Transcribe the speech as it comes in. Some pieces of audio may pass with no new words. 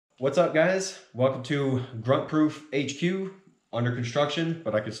What's up, guys? Welcome to Grunt Proof HQ. Under construction,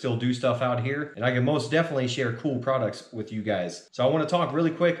 but I can still do stuff out here, and I can most definitely share cool products with you guys. So I want to talk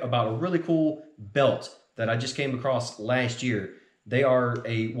really quick about a really cool belt that I just came across last year. They are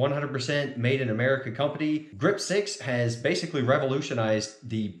a 100% made in America company. Grip6 has basically revolutionized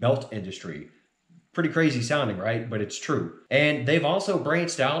the belt industry. Pretty crazy sounding, right? But it's true. And they've also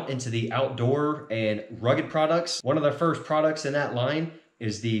branched out into the outdoor and rugged products. One of their first products in that line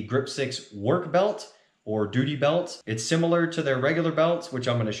is the Grip6 work belt or duty belt. It's similar to their regular belts, which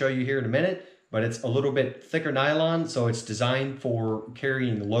I'm going to show you here in a minute, but it's a little bit thicker nylon, so it's designed for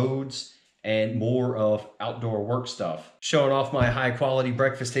carrying loads and more of outdoor work stuff. Showing off my high quality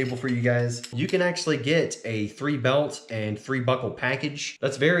breakfast table for you guys. You can actually get a 3 belt and 3 buckle package.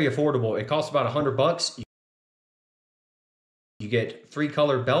 That's very affordable. It costs about $100. You get 3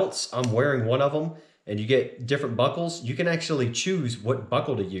 color belts. I'm wearing one of them, and you get different buckles. You can actually choose what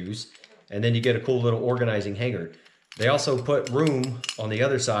buckle to use, and then you get a cool little organizing hanger. They also put room on the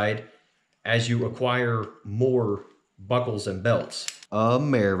other side as you acquire more buckles and belts.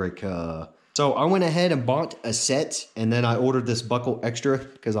 America. So I went ahead and bought a set, and then I ordered this buckle extra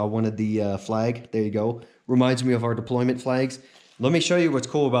because I wanted the flag. There you go. Reminds me of our deployment flags. Let me show you what's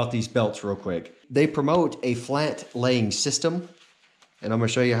cool about these belts real quick. They promote a flat laying system, and I'm gonna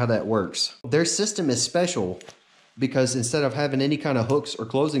show you how that works. Their system is special because instead of having any kind of hooks or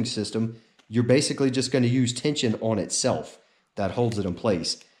closing system, you're basically just gonna use tension on itself that holds it in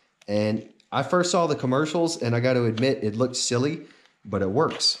place. And I first saw the commercials, and I gotta admit, it looked silly, but it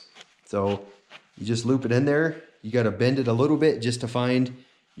works. So you just loop it in there. You gotta bend it a little bit just to find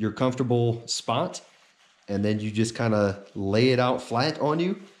your comfortable spot. And then you just kind of lay it out flat on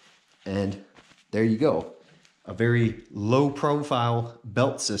you. And there you go. A very low profile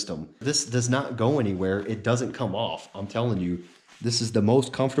belt system. This does not go anywhere. It doesn't come off. I'm telling you, this is the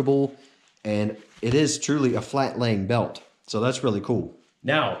most comfortable, and it is truly a flat laying belt. So that's really cool.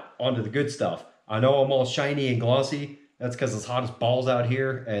 Now, on to the good stuff. I know I'm all shiny and glossy. That's because it's hot as balls out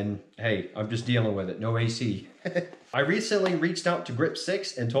here, and hey, I'm just dealing with it. No AC. I recently reached out to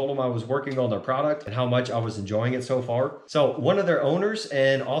Grip6 and told them I was working on their product and how much I was enjoying it so far. So one of their owners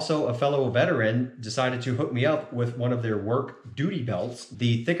and also a fellow veteran decided to hook me up with one of their work duty belts,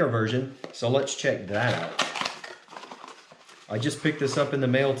 the thicker version. So let's check that out. I just picked this up in the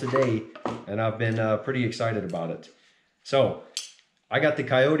mail today, and I've been pretty excited about it. So I got the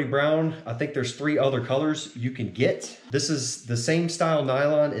Coyote Brown. I think there's 3 other colors you can get. This is the same style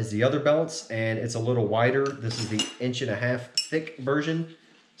nylon as the other belts, and it's a little wider. This is the 1.5 inch thick version.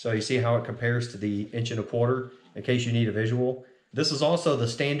 So you see how it compares to the 1.25 inch in case you need a visual. This is also the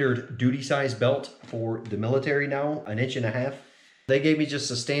standard duty size belt for the military now, 1.5 inch. They gave me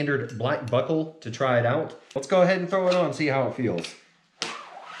just a standard black buckle to try it out. Let's go ahead and throw it on and see how it feels.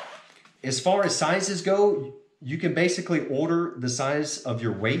 As far as sizes go, you can basically order the size of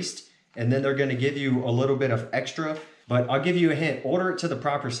your waist, and then they're gonna give you a little bit of extra. But I'll give you a hint, order it to the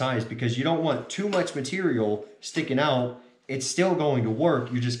proper size because you don't want too much material sticking out. It's still going to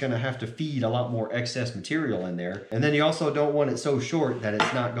work, you're just gonna have to feed a lot more excess material in there. And then you also don't want it so short that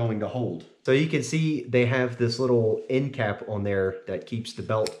it's not going to hold. So you can see they have this little end cap on there that keeps the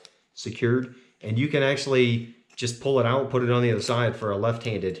belt secured. And you can actually just pull it out, put it on the other side for a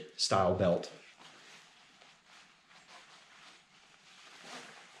left-handed style belt.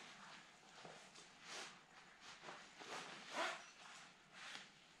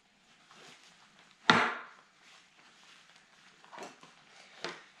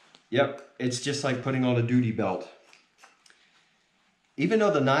 Yep, it's just like putting on a duty belt. Even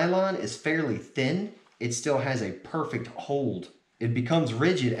though the nylon is fairly thin, it still has a perfect hold. It becomes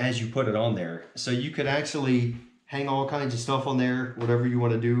rigid as you put it on there. So you could actually hang all kinds of stuff on there, whatever you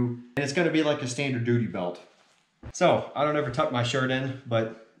want to do. And it's going to be like a standard duty belt. So I don't ever tuck my shirt in,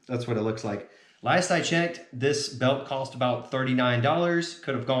 but that's what it looks like. Last I checked, this belt cost about $39.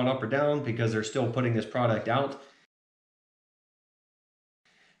 Could have gone up or down because they're still putting this product out.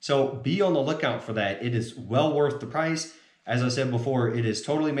 So be on the lookout for that. It is well worth the price. As I said before, it is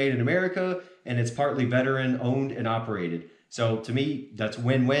totally made in America, and it's partly veteran owned and operated. So to me, that's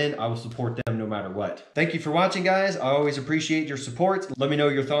win-win. I will support them no matter what. Thank you for watching, guys. I always appreciate your support. Let me know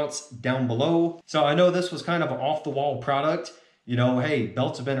your thoughts down below. So I know this was kind of an off-the-wall product. You know, hey,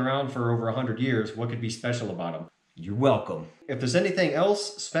 belts have been around for over 100 years. What could be special about them? You're welcome. If there's anything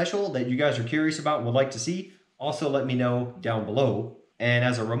else special that you guys are curious about and would like to see, also let me know down below. And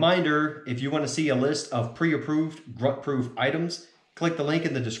as a reminder, if you want to see a list of pre-approved grunt-proof items, click the link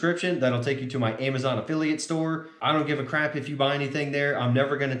in the description. That'll take you to my Amazon affiliate store. I don't give a crap if you buy anything there. I'm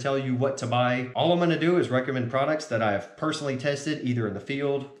never going to tell you what to buy. All I'm going to do is recommend products that I've personally tested either in the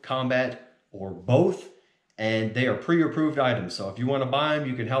field, combat, or both. And they are pre-approved items. So if you want to buy them,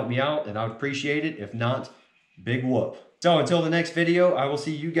 you can help me out and I would appreciate it. If not, big whoop. So until the next video, I will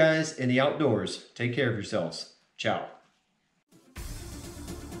see you guys in the outdoors. Take care of yourselves. Ciao.